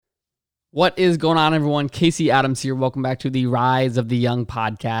What is going on, everyone? Casey Adams here. Welcome back to the Rise of the Young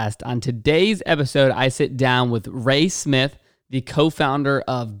podcast. On today's episode, I sit down with Ray Smith, the co-founder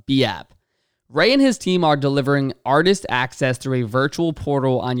of BeApp. Ray and his team are delivering artist access through a virtual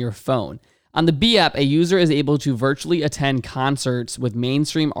portal on your phone. On the BeApp, a user is able to virtually attend concerts with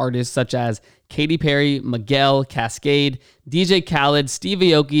mainstream artists such as Katy Perry, Miguel, Cascade, DJ Khaled, Steve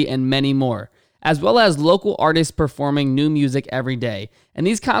Aoki, and many more, as well as local artists performing new music every day. And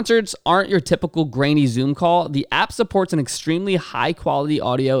these concerts aren't your typical grainy Zoom call. The app supports an extremely high quality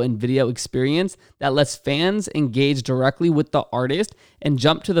audio and video experience that lets fans engage directly with the artist and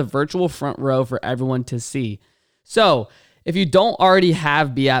jump to the virtual front row for everyone to see. So, if you don't already have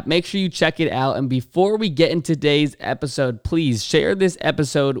BeApp, make sure you check it out. And before we get into today's episode, please share this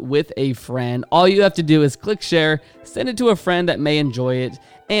episode with a friend. All you have to do is click share, send it to a friend that may enjoy it,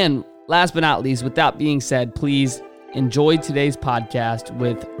 and last but not least, with that being said, please enjoy today's podcast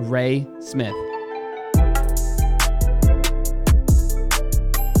with Ray Smith.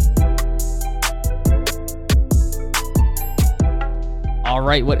 All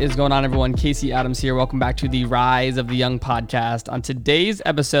right, what is going on, everyone? Casey Adams here. Welcome back to the Rise of the Young podcast. On today's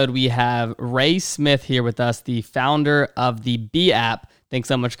episode, we have Ray Smith here with us, the founder of the BeApp. Thanks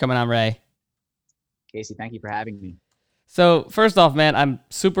so much for coming on, Ray. Casey, thank you for having me. So first off, man, I'm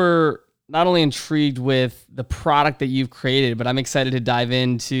super not only intrigued with the product that you've created, but I'm excited to dive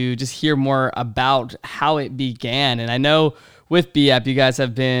into just hear more about how it began. And I know with BeApp, you guys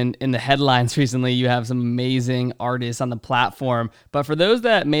have been in the headlines recently. You have some amazing artists on the platform. But for those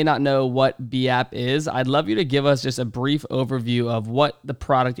that may not know what BeApp is, I'd love you to give us just a brief overview of what the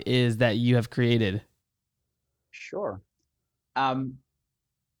product is that you have created. Sure.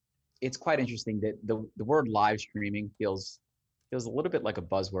 It's quite interesting that the word live streaming feels a little bit like a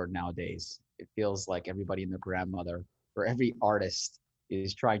buzzword nowadays. It feels like everybody and their grandmother or every artist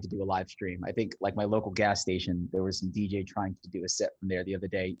is trying to do a live stream. I think like my local gas station, there was some DJ trying to do a set from there the other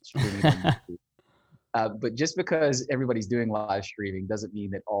day, streaming on YouTube. But just because everybody's doing live streaming doesn't mean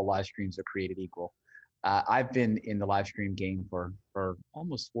that all live streams are created equal. I've been in the live stream game for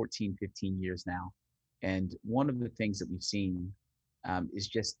almost 14, 15 years now. And one of the things that we've seen is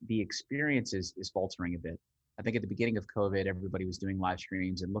just the experience is faltering a bit. I think at the beginning of COVID, everybody was doing live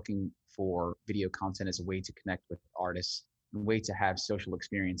streams and looking for video content as a way to connect with artists, a way to have social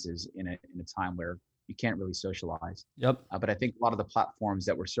experiences in a time where you can't really socialize. Yep. But I think a lot of the platforms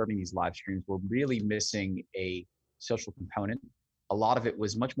that were serving these live streams were really missing a social component. A lot of it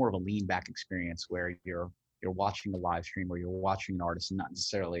was much more of a lean back experience where you're watching a live stream or you're watching an artist and not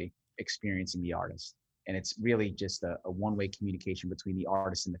necessarily experiencing the artist. And it's really just a one-way communication between the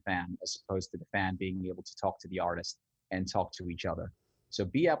artist and the fan, as opposed to the fan being able to talk to the artist and talk to each other. So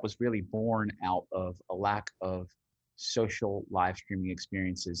BeApp was really born out of a lack of social live streaming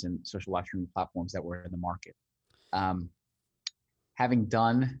experiences and social live streaming platforms that were in the market. Having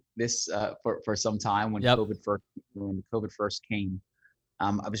done this for some time when COVID first came,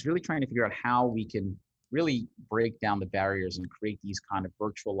 I was really trying to figure out how we can really break down the barriers and create these kind of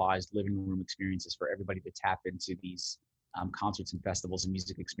virtualized living room experiences for everybody to tap into these concerts and festivals and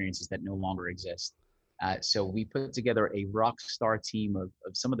music experiences that no longer exist. So we put together a rock star team of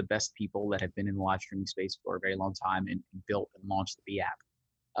some of the best people that have been in the live streaming space for a very long time and built and launched the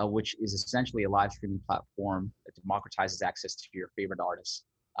BeApp, which is essentially a live streaming platform that democratizes access to your favorite artists,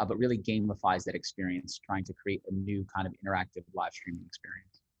 but really gamifies that experience, trying to create a new kind of interactive live streaming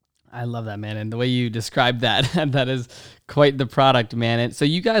experience. I love that, man. And the way you described that, that is quite the product, man. And so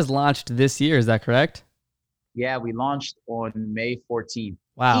you guys launched this year, is that correct? Yeah, we launched on May 14th.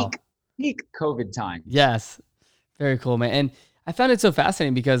 Wow. Peak COVID time. Yes. Very cool, man. And I found it so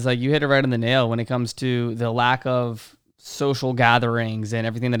fascinating because like you hit it right on the nail when it comes to the lack of social gatherings and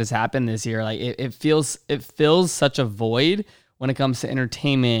everything that has happened this year. Like it fills such a void when it comes to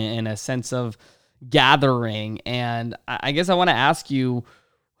entertainment and a sense of gathering. And I guess I want to ask you,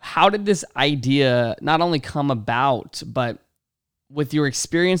 how did this idea not only come about, but with your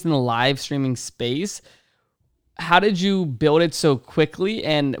experience in the live streaming space, how did you build it so quickly?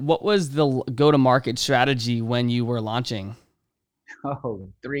 And what was the go-to-market strategy when you were launching? Oh,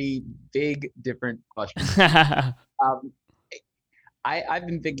 three big different questions. I've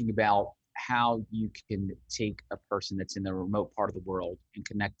been thinking about how you can take a person that's in the remote part of the world and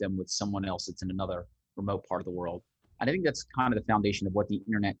connect them with someone else that's in another remote part of the world. And I think that's kind of the foundation of what the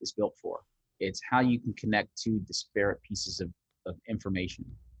internet is built for. It's how you can connect two disparate pieces of information,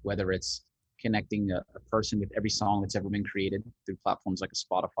 whether it's connecting a person with every song that's ever been created through platforms like a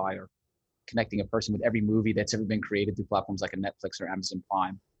Spotify, or connecting a person with every movie that's ever been created through platforms like a Netflix or Amazon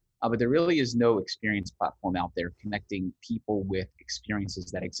Prime. but there really is no experience platform out there connecting people with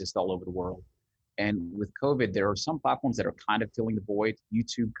experiences that exist all over the world. And with COVID, there are some platforms that are kind of filling the void.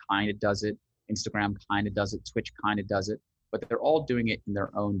 YouTube kind of does it, Instagram kind of does it, Twitch kind of does it, but they're all doing it in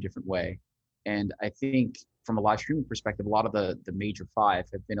their own different way. And I think from a live streaming perspective, a lot of the major five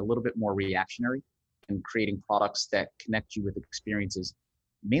have been a little bit more reactionary in creating products that connect you with experiences,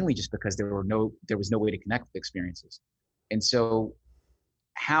 mainly just because there was no way to connect with experiences. And so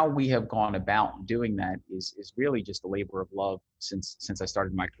how we have gone about doing that is really just a labor of love since I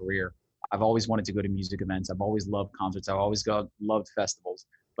started my career. I've always wanted to go to music events. I've always loved concerts. I've always loved festivals.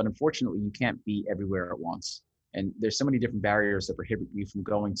 But unfortunately, you can't be everywhere at once. And there's so many different barriers that prohibit you from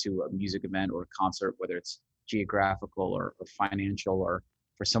going to a music event or a concert, whether it's geographical or financial, or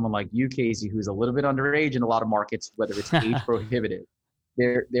for someone like you, Casey, who's a little bit underage in a lot of markets, whether it's age prohibitive.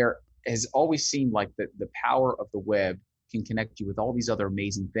 There has always seemed like the power of the web can connect you with all these other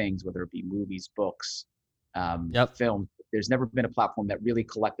amazing things, whether it be movies, books, film. There's never been a platform that really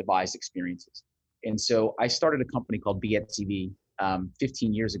collectivized experiences. And so I started a company called Be At TV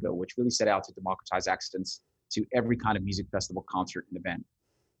 15 years ago, which really set out to democratize access to every kind of music festival, concert, and event.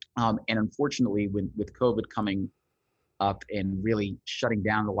 And unfortunately, with COVID coming up and really shutting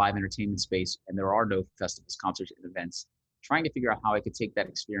down the live entertainment space, and there are no festivals, concerts, and events, trying to figure out how I could take that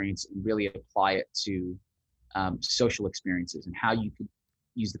experience and really apply it to social experiences, and how you could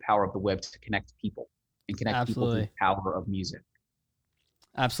use the power of the web to connect people and connect people to the power of music.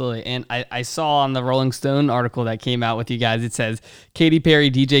 Absolutely. And I saw on the Rolling Stone article that came out with you guys, it says Katy Perry,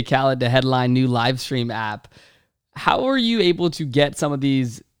 DJ Khaled to headline new live stream app. How are you able to get some of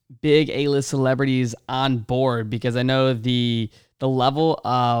these big A-list celebrities on board? Because I know the level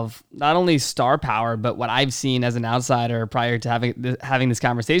of not only star power, but what I've seen as an outsider prior to having this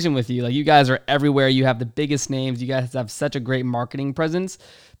conversation with you, like you guys are everywhere. You have the biggest names. You guys have such a great marketing presence.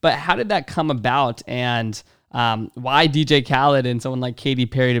 But how did that come about? And why DJ Khaled and someone like Katy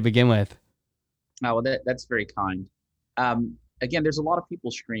Perry to begin with? Oh, well, that's very kind. Again, there's a lot of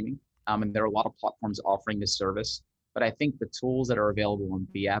people streaming, and there are a lot of platforms offering this service. But I think the tools that are available on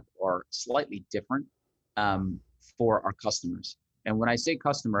BApp are slightly different for our customers. And when I say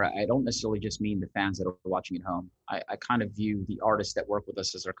customer, I don't necessarily just mean the fans that are watching at home. I kind of view the artists that work with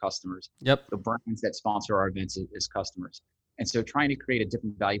us as our customers. Yep. The brands that sponsor our events as customers. And so trying to create a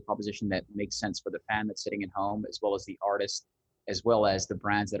different value proposition that makes sense for the fan that's sitting at home, as well as the artist, as well as the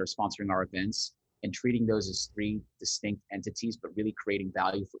brands that are sponsoring our events, and treating those as three distinct entities, but really creating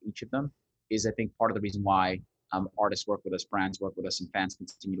value for each of them is, I think, part of the reason why artists work with us, brands work with us, and fans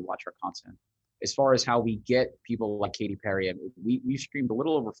continue to watch our content. As far as how we get people like Katy Perry, we've streamed a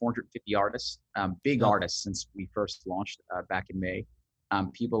little over 450 artists, big artists since we first launched back in May.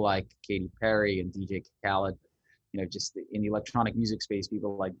 People like Katy Perry and DJ Khaled, just in the electronic music space,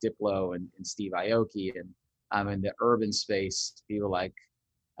 people like Diplo and Steve Aoki, and in the urban space, people like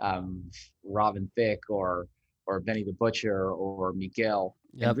Robin Thicke or Benny the Butcher or Miguel.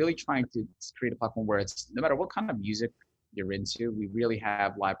 Yep. And really trying to create a platform where it's no matter what kind of music you're into, we really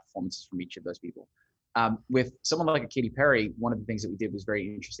have live performances from each of those people. With someone like a Katy Perry, one of the things that we did was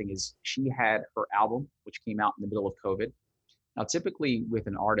very interesting is she had her album, which came out in the middle of COVID. Now, typically with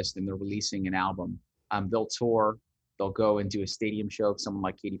an artist and they're releasing an album, they'll tour, they'll go and do a stadium show of someone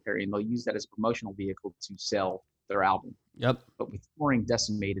like Katy Perry, and they'll use that as a promotional vehicle to sell their album. Yep. But with touring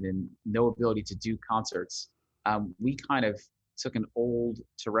decimated and no ability to do concerts, we kind of took an old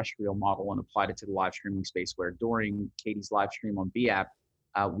terrestrial model and applied it to the live streaming space, where during Katy's live stream on BApp,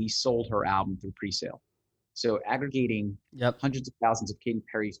 we sold her album through pre-sale. So aggregating hundreds of thousands of Katy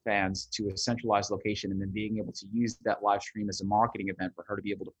Perry's fans to a centralized location and then being able to use that live stream as a marketing event for her to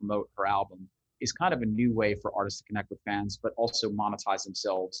be able to promote her album is kind of a new way for artists to connect with fans, but also monetize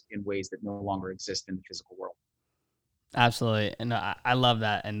themselves in ways that no longer exist in the physical world. Absolutely. And I love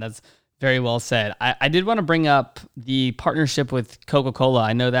that. And that's very well said. I did want to bring up the partnership with Coca-Cola.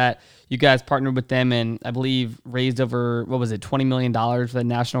 I know that you guys partnered with them and I believe raised over, $20 million for the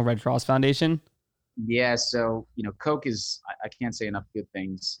National Red Cross Foundation? Yeah. So, Coke I can't say enough good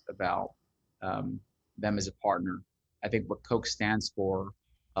things about them as a partner. I think what Coke stands for,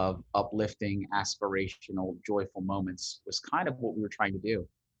 of uplifting, aspirational, joyful moments, was kind of what we were trying to do.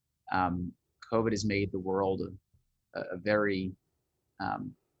 COVID has made the world a very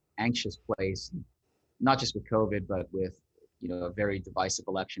anxious place, not just with COVID, but with a very divisive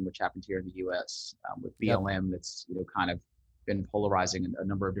election, which happened here in the U.S. With BLM, that's kind of been polarizing a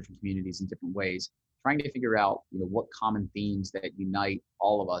number of different communities in different ways. Trying to figure out what common themes that unite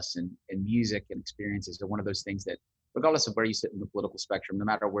all of us, and music and experiences are one of those things that, regardless of where you sit in the political spectrum, no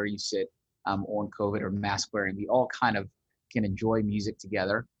matter where you sit on COVID or mask wearing, we all kind of can enjoy music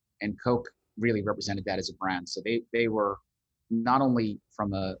together. and Coke really represented that as a brand. So they were not only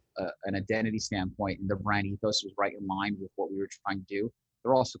from an identity standpoint, and their brand ethos was right in line with what we were trying to do.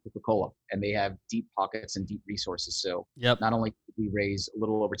 They're also Coca-Cola, and they have deep pockets and deep resources. So Yep. not only did we raise a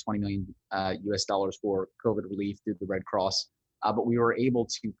little over 20 million US dollars for COVID relief through the Red Cross, but we were able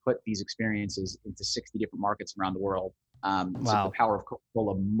to put these experiences into 60 different markets around the world. So the Wow. power of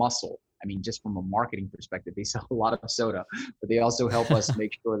Coca-Cola muscle. I mean, just from a marketing perspective, they sell a lot of soda, but they also help us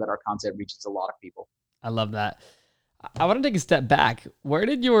make sure that our content reaches a lot of people. I love that. I want to take a step back. Where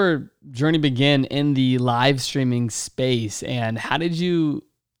did your journey begin in the live streaming space, and how did you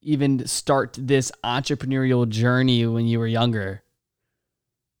even start this entrepreneurial journey when you were younger?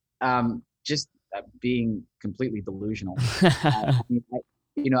 Just being completely delusional. I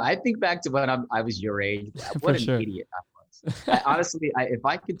mean, I think back to when I was your age. For What an sure. idiot I was. Honestly, if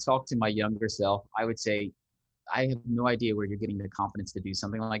I could talk to my younger self, I would say, I have no idea where you're getting the confidence to do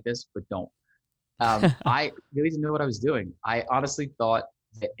something like this, but don't. I really didn't know what I was doing. I honestly thought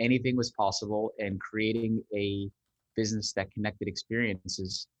that anything was possible, and creating a business that connected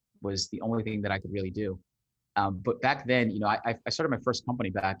experiences was the only thing that I could really do. But back then, I started my first company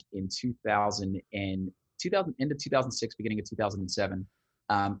back in 2000, end of 2006, beginning of 2007,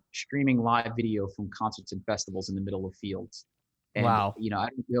 streaming live video from concerts and festivals in the middle of fields. And Wow. I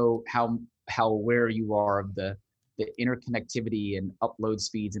don't know how aware you are of the interconnectivity and upload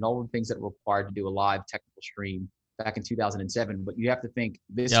speeds and all the things that are required to do a live technical stream back in 2007. But you have to think,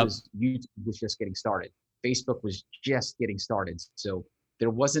 Yep. YouTube was just getting started. Facebook was just getting started. So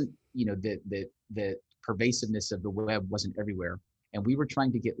there wasn't, the pervasiveness of the web wasn't everywhere. And we were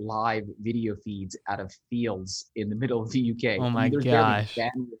trying to get live video feeds out of fields in the middle of the UK. Oh I my mean, there's barely gosh.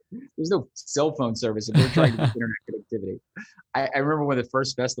 bandwidth. There's no cell phone service, and we're trying to get internet connectivity. I remember one of the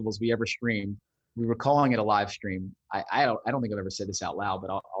first festivals we ever streamed. We were calling it a live stream. I don't think I've ever said this out loud,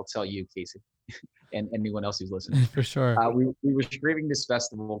 but I'll tell you, Casey, and anyone else who's listening. For sure. We were streaming this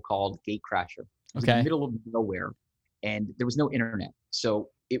festival called Gatecrasher. It was in the Okay. middle of nowhere, and there was no internet. So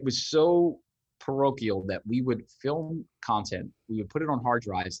it was so parochial that we would film content, we would put it on hard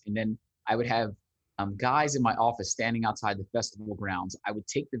drives, and then I would have guys in my office standing outside the festival grounds. I would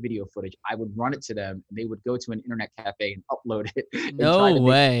take the video footage, I would run it to them, and they would go to an internet cafe and upload it and try No to make it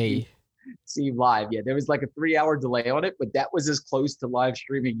way. see live. Yeah, there was like a 3 hour delay on it, but that was as close to live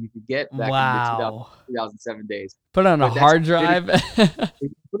streaming you could get back in the Wow. 2007 days. Put on a But that's hard drive. put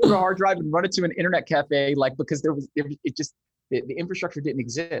it on a hard drive and run it to an internet cafe, like, because it just the infrastructure didn't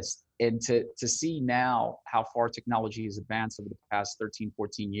exist. And to see now how far technology has advanced over the past 13,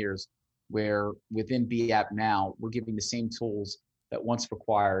 14 years, where within BApp now we're giving the same tools that once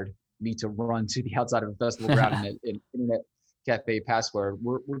required me to run to the outside of a festival ground in an internet cafe password,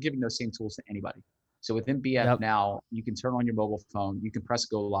 we're giving those same tools to anybody. So within BF Yep. now, you can turn on your mobile phone, you can press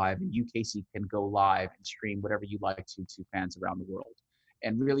go live, and you, Casey, can go live and stream whatever you like to fans around the world.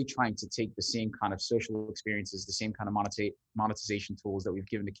 And really trying to take the same kind of social experiences, the same kind of monetization tools that we've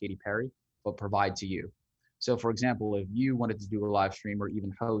given to Katy Perry, but provide to you. So, for example, if you wanted to do a live stream or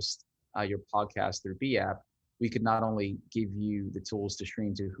even host your podcast through BApp, we could not only give you the tools to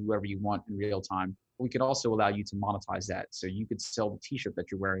stream to whoever you want in real time, we could also allow you to monetize that. So you could sell the T-shirt that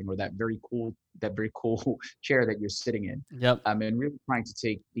you're wearing, or that very cool chair that you're sitting in. Yep. And really trying to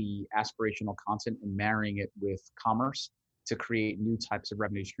take the aspirational content and marrying it with commerce to create new types of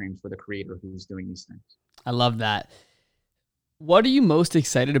revenue streams for the creator who's doing these things. I love that. What are you most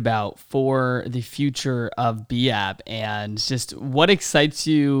excited about for the future of BApp, and just what excites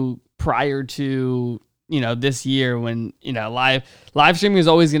you prior to, this year when, live streaming is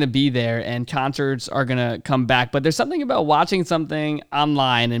always going to be there and concerts are going to come back, but there's something about watching something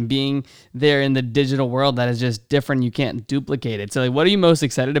online and being there in the digital world that is just different. You can't duplicate it. So, like, what are you most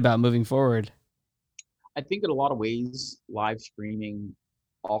excited about moving forward? I think in a lot of ways, live streaming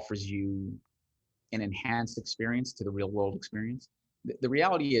offers you an enhanced experience to the real world experience. The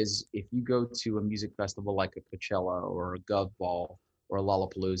reality is, if you go to a music festival like a Coachella or a Gov Ball or a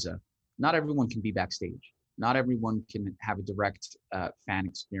Lollapalooza, not everyone can be backstage. Not everyone can have a direct fan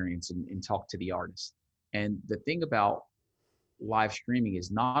experience and talk to the artist. And the thing about live streaming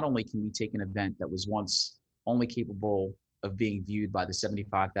is, not only can we take an event that was once only capable of being viewed by the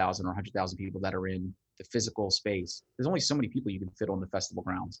 75,000 or 100,000 people that are in the physical space. There's only so many people you can fit on the festival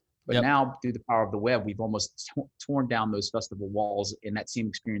grounds. But Yep. now, through the power of the web, we've almost torn down those festival walls, and that same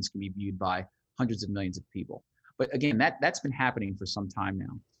experience can be viewed by hundreds of millions of people. But again, that's been happening for some time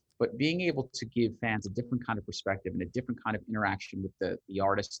now. But being able to give fans a different kind of perspective and a different kind of interaction with the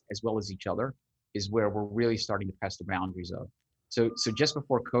artists as well as each other is where we're really starting to test the boundaries of. So just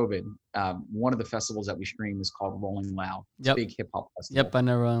before COVID, one of the festivals that we stream is called Rolling Loud. It's a Yep. big hip hop Yep. festival. I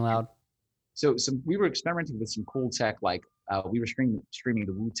know Rolling Loud. So we were experimenting with some cool tech, like we were streaming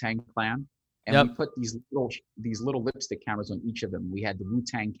the Wu Tang Clan, and we Yep. put these little lipstick cameras on each of them. We had the Wu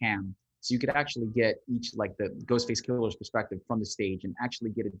Tang Cam, so you could actually get each, like the Ghostface Killer's perspective from the stage, and actually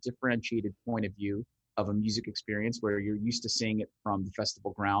get a differentiated point of view of a music experience where you're used to seeing it from the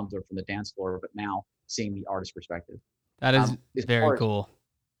festival grounds or from the dance floor, but now seeing the artist perspective. That is As very far as cool.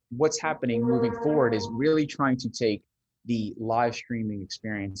 what's happening moving forward is really trying to take the live streaming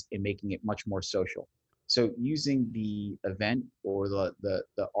experience and making it much more social. So using the event or the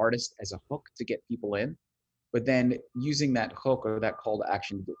artist as a hook to get people in, but then using that hook or that call to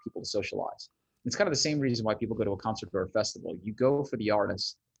action to get people to socialize. It's kind of the same reason why people go to a concert or a festival. You go for the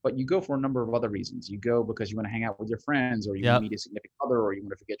artist, but you go for a number of other reasons. You go because you want to hang out with your friends, or you want to Yep. meet a significant other, or you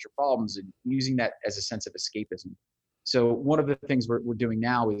want to forget your problems, and using that as a sense of escapism. So one of the things we're doing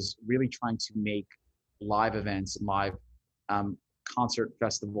now is really trying to make live events, live um, concert,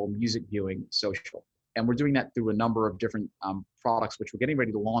 festival, music viewing social. And we're doing that through a number of different products, which we're getting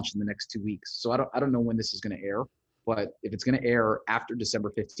ready to launch in the next 2 weeks. So I don't know when this is going to air, but if it's going to air after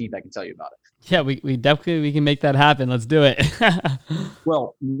December 15th, I can tell you about it. Yeah, we definitely we can make that happen. Let's do it.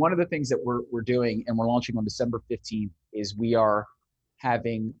 Well, one of the things that we're doing and we're launching on December 15th is we are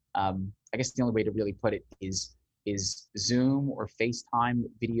having, I guess the only way to really put it is Zoom or FaceTime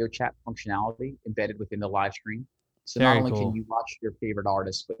video chat functionality embedded within the live stream. So not Very only can cool. you watch your favorite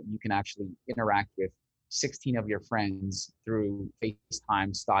artist, but you can actually interact with 16 of your friends through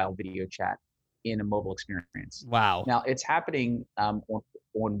FaceTime style video chat in a mobile experience. Wow. Now it's happening on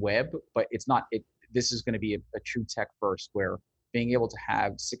web, but it's not. This is going to be a true tech first, where being able to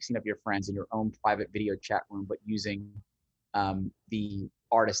have 16 of your friends in your own private video chat room, but using the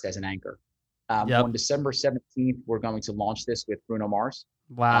artist as an anchor. On Yep. December 17th, we're going to launch this with Bruno Mars.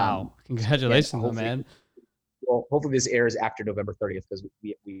 Wow. So again, Congratulations, my man. hopefully this airs after November 30th, because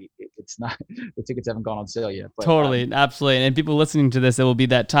it's not, the tickets haven't gone on sale yet. But Totally, absolutely. And people listening to this, it will be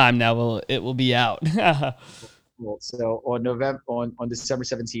that time now. It will be out. cool. So on December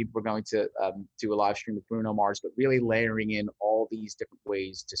 17th, we're going to do a live stream with Bruno Mars, but really layering in all these different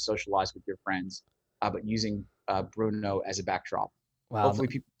ways to socialize with your friends, but using Bruno as a backdrop. Wow. Hopefully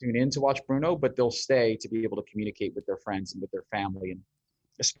people tune in to watch Bruno, but they'll stay to be able to communicate with their friends and with their family, and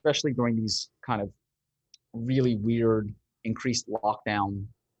especially during these kind of really weird increased lockdown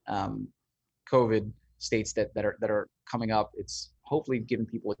COVID states that are coming up. It's hopefully giving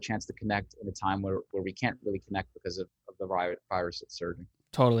people a chance to connect in a time where we can't really connect because of the virus that's surging.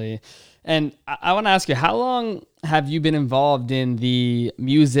 Totally. And I want to ask you, how long have you been involved in the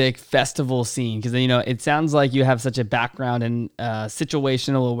music festival scene? Because, you know, it sounds like you have such a background in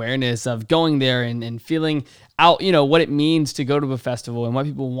situational awareness of going there and feeling out, you know, what it means to go to a festival and what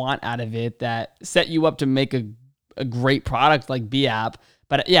people want out of it that set you up to make a great product like BApp.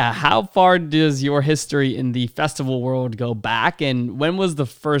 But yeah, how far does your history in the festival world go back? And when was the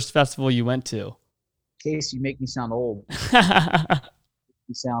first festival you went to? Case, you make me sound old.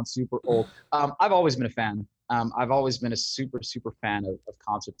 You sound super old. I've always been a fan. I've always been a super fan of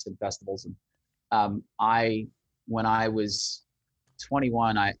concerts and festivals. And when I was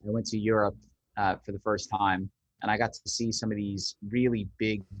 21, I went to Europe for the first time, and I got to see some of these really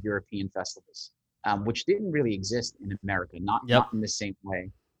big European festivals, which didn't really exist in America, Yep. not in the same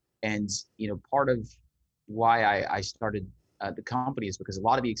way. And you know, part of why I started the company is because a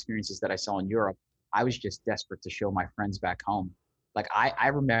lot of the experiences that I saw in Europe, I was just desperate to show my friends back home. Like I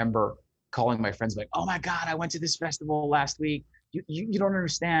remember calling my friends like, "Oh my God, I went to this festival last week. You don't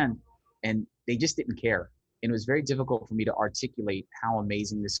understand," and they just didn't care. And it was very difficult for me to articulate how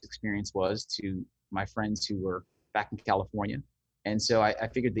amazing this experience was to my friends who were back in California. And so I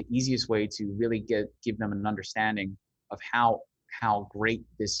figured the easiest way to really give them an understanding of how great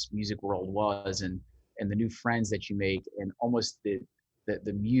this music world was, and the new friends that you make, and almost the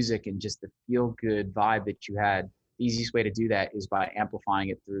music and just the feel good vibe that you had. The easiest way to do that is by amplifying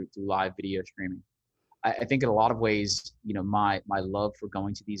it through live video streaming. I think in a lot of ways, you know, my love for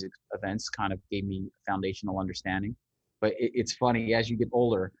going to these events kind of gave me a foundational understanding. But it's funny, as you get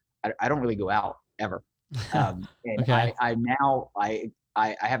older, I don't really go out ever. And Okay. I now I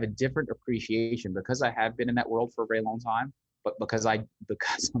have a different appreciation because I have been in that world for a very long time. But because I'm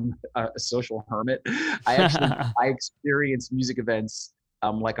a social hermit, I experience music events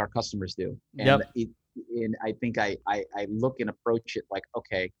like our customers do, and Yep. I think I look and approach it like,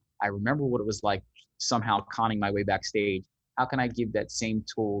 okay, I remember what it was like somehow conning my way backstage. How can I give that same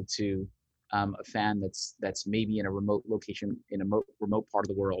tool to a fan that's maybe in a remote location in a remote part of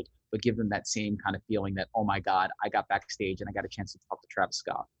the world, but give them that same kind of feeling that, oh my God, I got backstage and I got a chance to talk to Travis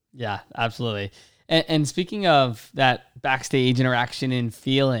Scott. Yeah, absolutely. And speaking of that backstage interaction and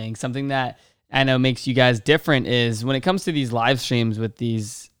feeling, something that I know makes you guys different is when it comes to these live streams with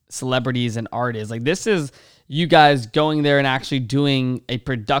these celebrities and artists. Like this is you guys going there and actually doing a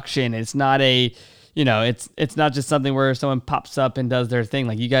production. It's not a, it's not just something where someone pops up and does their thing.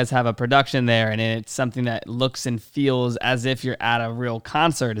 Like you guys have a production there, and it's something that looks and feels as if you're at a real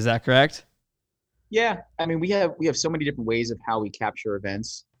concert. Is that correct? Yeah, I mean, we have so many different ways of how we capture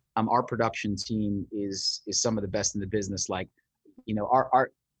events. Our production team is some of the best in the business. Like,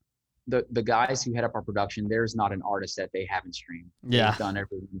 our the guys who head up our production, there's not an artist that they haven't streamed. Yeah. They've done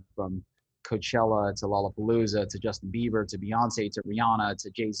everything from Coachella to Lollapalooza to Justin Bieber to Beyonce to Rihanna to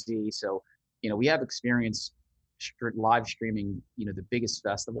Jay-Z. So, we have experience live streaming, the biggest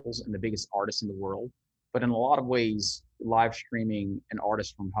festivals and the biggest artists in the world. But in a lot of ways, live streaming an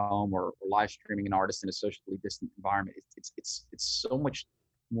artist from home or live streaming an artist in a socially distant environment, it's so much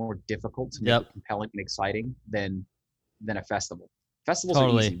more difficult to make Yep. it compelling and exciting than a festival. Festivals are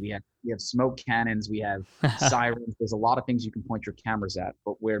easy. Totally. We have smoke cannons, we have sirens. There's a lot of things you can point your cameras at.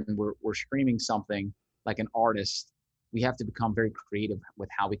 But when we're streaming something like an artist, we have to become very creative with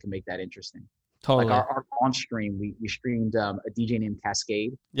how we can make that interesting. Like Totally. our launch stream, we streamed a DJ named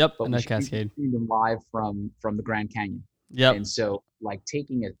Cascade, Yep. but And that Cascade. streamed them live from the Grand Canyon. Yep. And so, like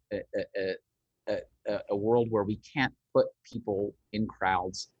taking a world where we can't put people in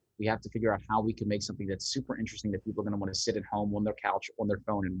crowds, we have to figure out how we can make something that's super interesting that people are going to want to sit at home on their couch, on their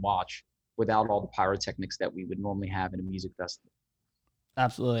phone, and watch without all the pyrotechnics that we would normally have in a music festival.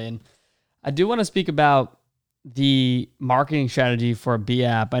 Absolutely. And I do want to speak about the marketing strategy for a B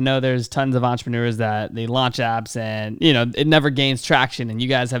app. I know there's tons of entrepreneurs that they launch apps and, it never gains traction. And you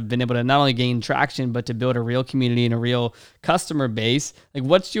guys have been able to not only gain traction, but to build a real community and a real customer base. Like,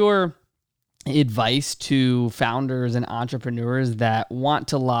 what's your advice to founders and entrepreneurs that want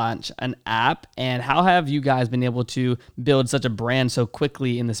to launch an app? And how have you guys been able to build such a brand so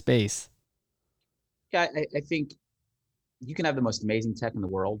quickly in the space? Yeah, I think you can have the most amazing tech in the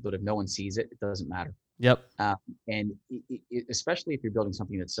world, but if no one sees it, it doesn't matter. Yep. And especially if you're building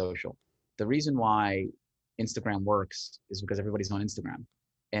something that's social. The reason why Instagram works is because everybody's on Instagram.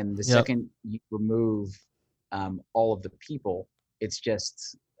 And the Yep. second you remove all of the people, it's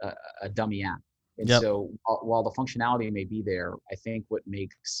just a dummy app. And Yep. so while the functionality may be there, I think what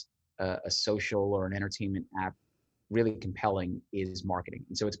makes a social or an entertainment app really compelling is marketing.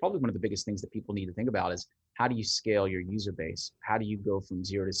 And so it's probably one of the biggest things that people need to think about is how do you scale your user base? How do you go from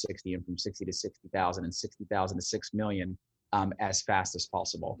 0 to 60 and from 60 to 60,000 and 60,000 to 6 million as fast as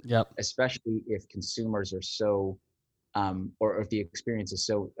possible? Yep. Especially if consumers are so, or if the experience is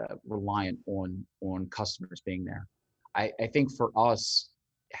so reliant on customers being there. I think for us,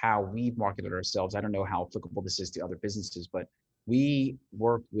 how we've marketed ourselves, I don't know how applicable this is to other businesses, but we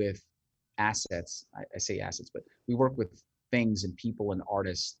work with assets. I say assets, but we work with things and people and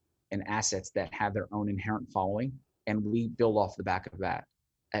artists and assets that have their own inherent following, and we build off the back of that.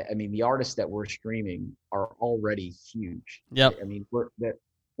 I mean, the artists that we're streaming are already huge. Yep. I mean,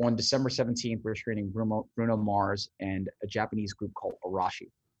 on December 17th, we're streaming Bruno Mars and a Japanese group called Arashi.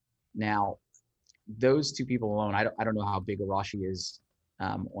 Now, those two people alone, I don't know how big Arashi is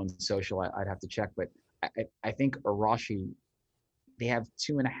on social. I'd have to check, but I think Arashi, they have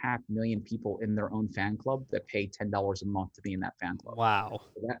 2.5 million people in their own fan club that pay $10 a month to be in that fan club. Wow.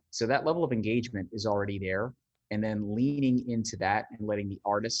 So that level of engagement is already there. And then leaning into that and letting the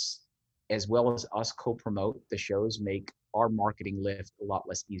artists, as well as us, co-promote the shows, make our marketing lift a lot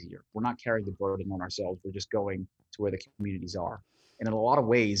less easier. We're not carrying the burden on ourselves. We're just going to where the communities are. And in a lot of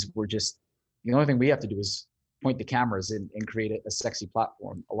ways, the only thing we have to do is point the cameras and create a sexy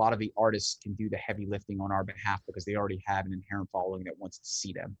platform. A lot of the artists can do the heavy lifting on our behalf because they already have an inherent following that wants to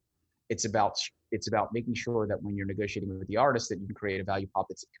see them. It's about making sure that when you're negotiating with the artist, that you can create a value prop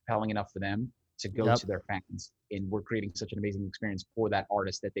that's compelling enough for them to go to their fans. And we're creating such an amazing experience for that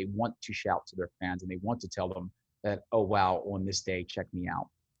artist that they want to shout to their fans and they want to tell them that, oh, wow, on this day, check me out.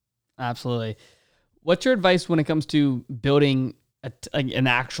 Absolutely. What's your advice when it comes to building an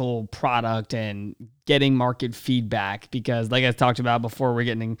actual product and getting market feedback? Because like I talked about before we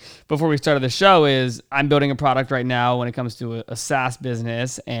started the show, is I'm building a product right now when it comes to a SaaS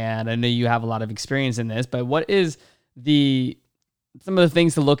business. And I know you have a lot of experience in this, but what is some of the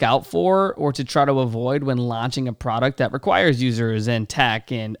things to look out for or to try to avoid when launching a product that requires users and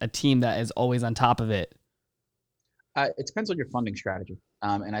tech and a team that is always on top of it? It depends on your funding strategy.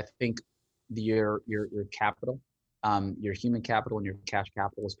 And I think your capital, your human capital and your cash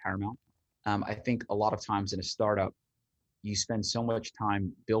capital is paramount. I think a lot of times in a startup, you spend so much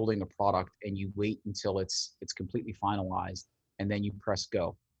time building a product and you wait until it's completely finalized and then you press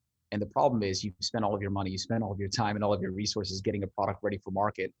go. And the problem is you spend all of your money, you spend all of your time and all of your resources getting a product ready for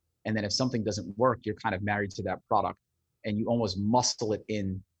market. And then if something doesn't work, you're kind of married to that product and you almost muscle it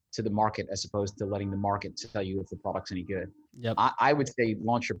in to the market as opposed to letting the market tell you if the product's any good. Yep. I would say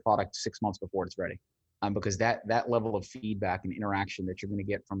launch your product 6 months before it's ready. Because that level of feedback and interaction that you're going to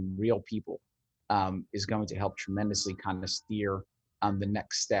get from real people is going to help tremendously kind of steer the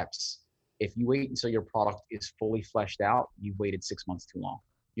next steps. If you wait until your product is fully fleshed out, you've waited 6 months too long.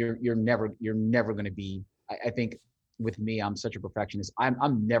 You're never going to be. I think with me, I'm such a perfectionist.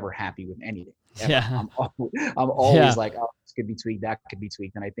 I'm never happy with anything. Ever. Yeah. I'm always Yeah. like, oh, this could be tweaked, that could be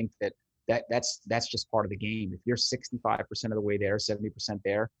tweaked, and I think that's just part of the game. If you're 65% of the way there, 70%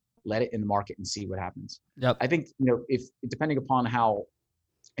 there, let it in the market and see what happens. Yep. I think, if depending upon how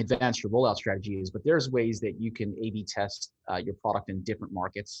advanced your rollout strategy is, but there's ways that you can A/B test your product in different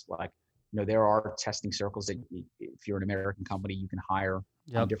markets. Like, there are testing circles that if you're an American company, you can hire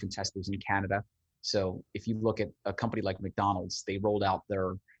Yep. different testers in Canada. So if you look at a company like McDonald's, they rolled out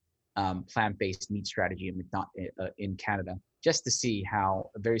their plant-based meat strategy in Canada just to see how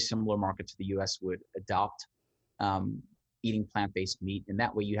a very similar market to the US would adopt eating plant-based meat. And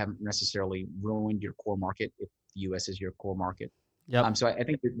that way you haven't necessarily ruined your core market if the US is your core market. Yep. So I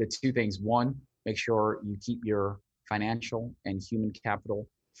think the two things: one, make sure you keep your financial and human capital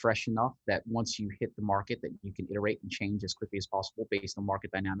fresh enough that once you hit the market that you can iterate and change as quickly as possible based on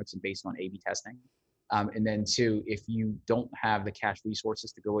market dynamics and based on A/B testing. And then two, if you don't have the cash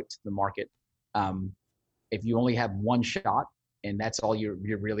resources to go to the market, if you only have one shot and that's all you're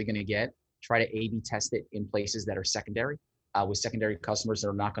really going to get, try to A/B test it in places that are secondary, with secondary customers that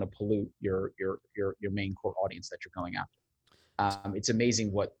are not going to pollute your main core audience that you're going after. It's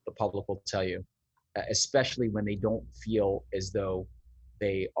amazing what the public will tell you, especially when they don't feel as though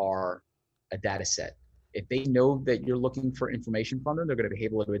they are a data set. If they know that you're looking for information from them, they're going to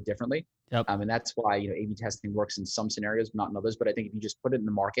behave a little bit differently. Yep. And that's why, A/B testing works in some scenarios, not in others. But I think if you just put it in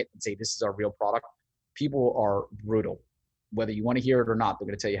the market and say, this is our real product, people are brutal. Whether you want to hear it or not, they're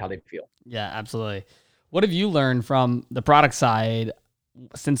going to tell you how they feel. Yeah, absolutely. What have you learned from the product side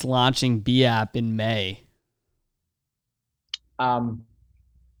since launching BApp in May? I've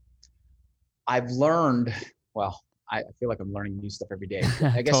learned, well, I feel like I'm learning new stuff every day.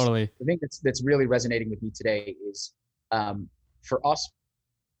 I guess Totally. the thing that's really resonating with me today is, for us,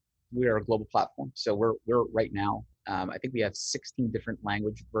 we are a global platform. So we're right now, I think we have 16 different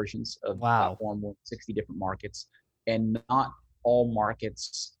language versions of the platform, 60 different markets, and not all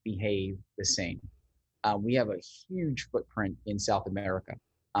markets behave the same. We have a huge footprint in South America.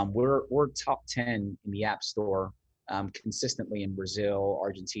 We're top 10 in the App Store consistently in Brazil,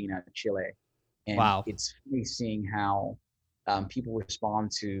 Argentina, Chile. And it's funny seeing how people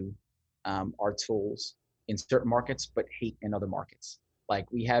respond to our tools in certain markets, but hate in other markets.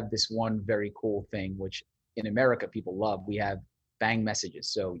 Like, we have this one very cool thing, which in America people love. We have bang messages.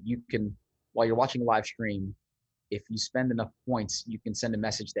 So you can, while you're watching a live stream, if you spend enough points, you can send a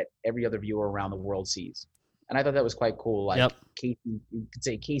message that every other viewer around the world sees. And I thought that was quite cool. Like, Casey, you could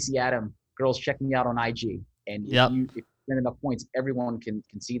say, Casey Adam, girls checking me out on IG. And if you spend enough points, everyone can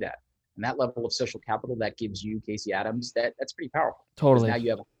see that. And that level of social capital that gives you, Casey Adams, that's pretty powerful. Totally. Because now you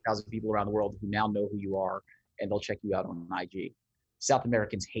have 1,000 people around the world who now know who you are, and they'll check you out on IG. South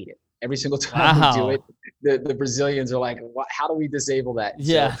Americans hate it. Every single time we do it, the Brazilians are like, how do we disable that?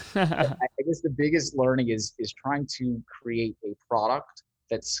 Yeah. So I guess the biggest learning is trying to create a product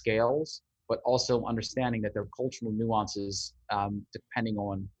that scales, but also understanding that there are cultural nuances depending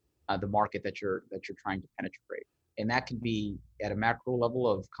on the market that you're trying to penetrate. And that can be at a macro level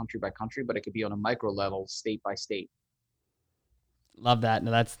of country by country, but it could be on a micro level, state by state. Love that.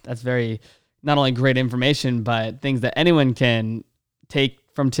 No, that's very, not only great information, but things that anyone can take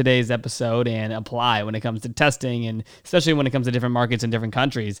from today's episode and apply when it comes to testing, and especially when it comes to different markets and different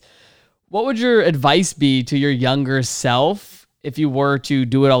countries. What would your advice be to your younger self if you were to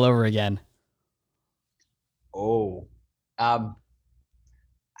do it all over again?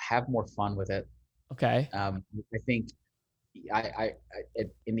 Have more fun with it. Okay. I think I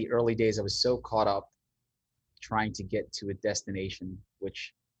in the early days, I was so caught up trying to get to a destination, and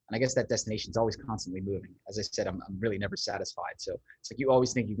I guess that destination is always constantly moving. As I said, I'm really never satisfied. So it's like you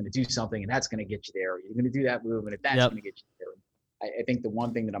always think you're going to do something and that's going to get you there. Or you're going to do that move and that's going to get you there. I think the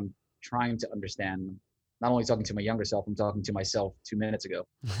one thing that I'm trying to understand, not only talking to my younger self, I'm talking to myself 2 minutes ago,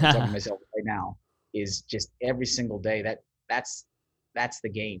 I'm talking to myself right now, is just every single day that's the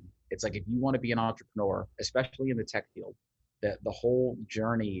game. It's like, if you want to be an entrepreneur, especially in the tech field, the whole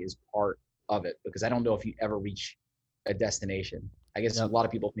journey is part of it, because I don't know if you ever reach a destination. I guess a lot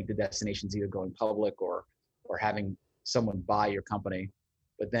of people think the destination is either going public or having someone buy your company.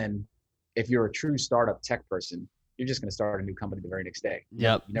 But then if you're a true startup tech person, you're just going to start a new company the very next day.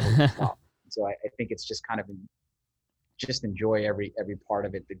 You never stop. So I think it's just kind of just enjoy every part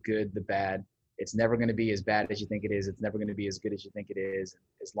of it, the good, the bad. It's never going to be as bad as you think it is. It's never going to be as good as you think it is.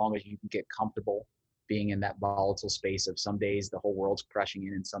 As long as you can get comfortable being in that volatile space of some days the whole world's crashing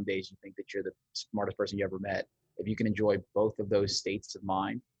in and some days you think that you're the smartest person you ever met. If you can enjoy both of those states of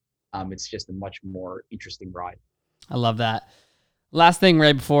mind, it's just a much more interesting ride. I love that. Last thing,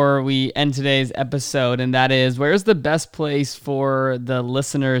 Ray, before we end today's episode, and that is, where's the best place for the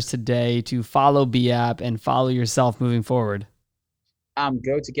listeners today to follow BeApp and follow yourself moving forward?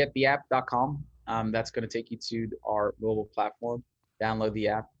 Go to getbeapp.com. That's going to take you to our mobile platform. Download the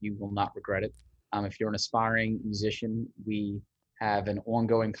app. You will not regret it. If you're an aspiring musician, we have an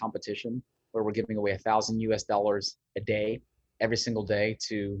ongoing competition where we're giving away $1,000 a day, every single day,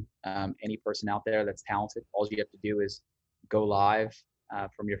 to any person out there that's talented. All you have to do is go live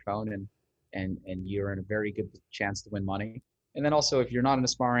from your phone, and you're in a very good chance to win money. And then also, if you're not an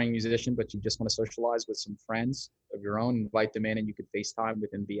aspiring musician, but you just want to socialize with some friends of your own, invite them in, and you can FaceTime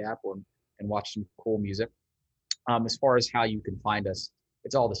within the app and watch some cool music. As far as how you can find us,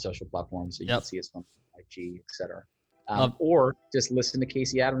 it's all the social platforms. So you can see us on IG, etc. Or just listen to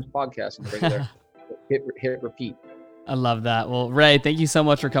Casey Adams' podcast on the regular. hit repeat. I love that. Well, Ray, thank you so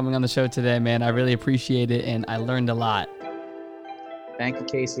much for coming on the show today, man. I really appreciate it, and I learned a lot. Thank you,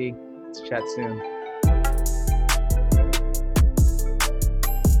 Casey. Let's chat soon.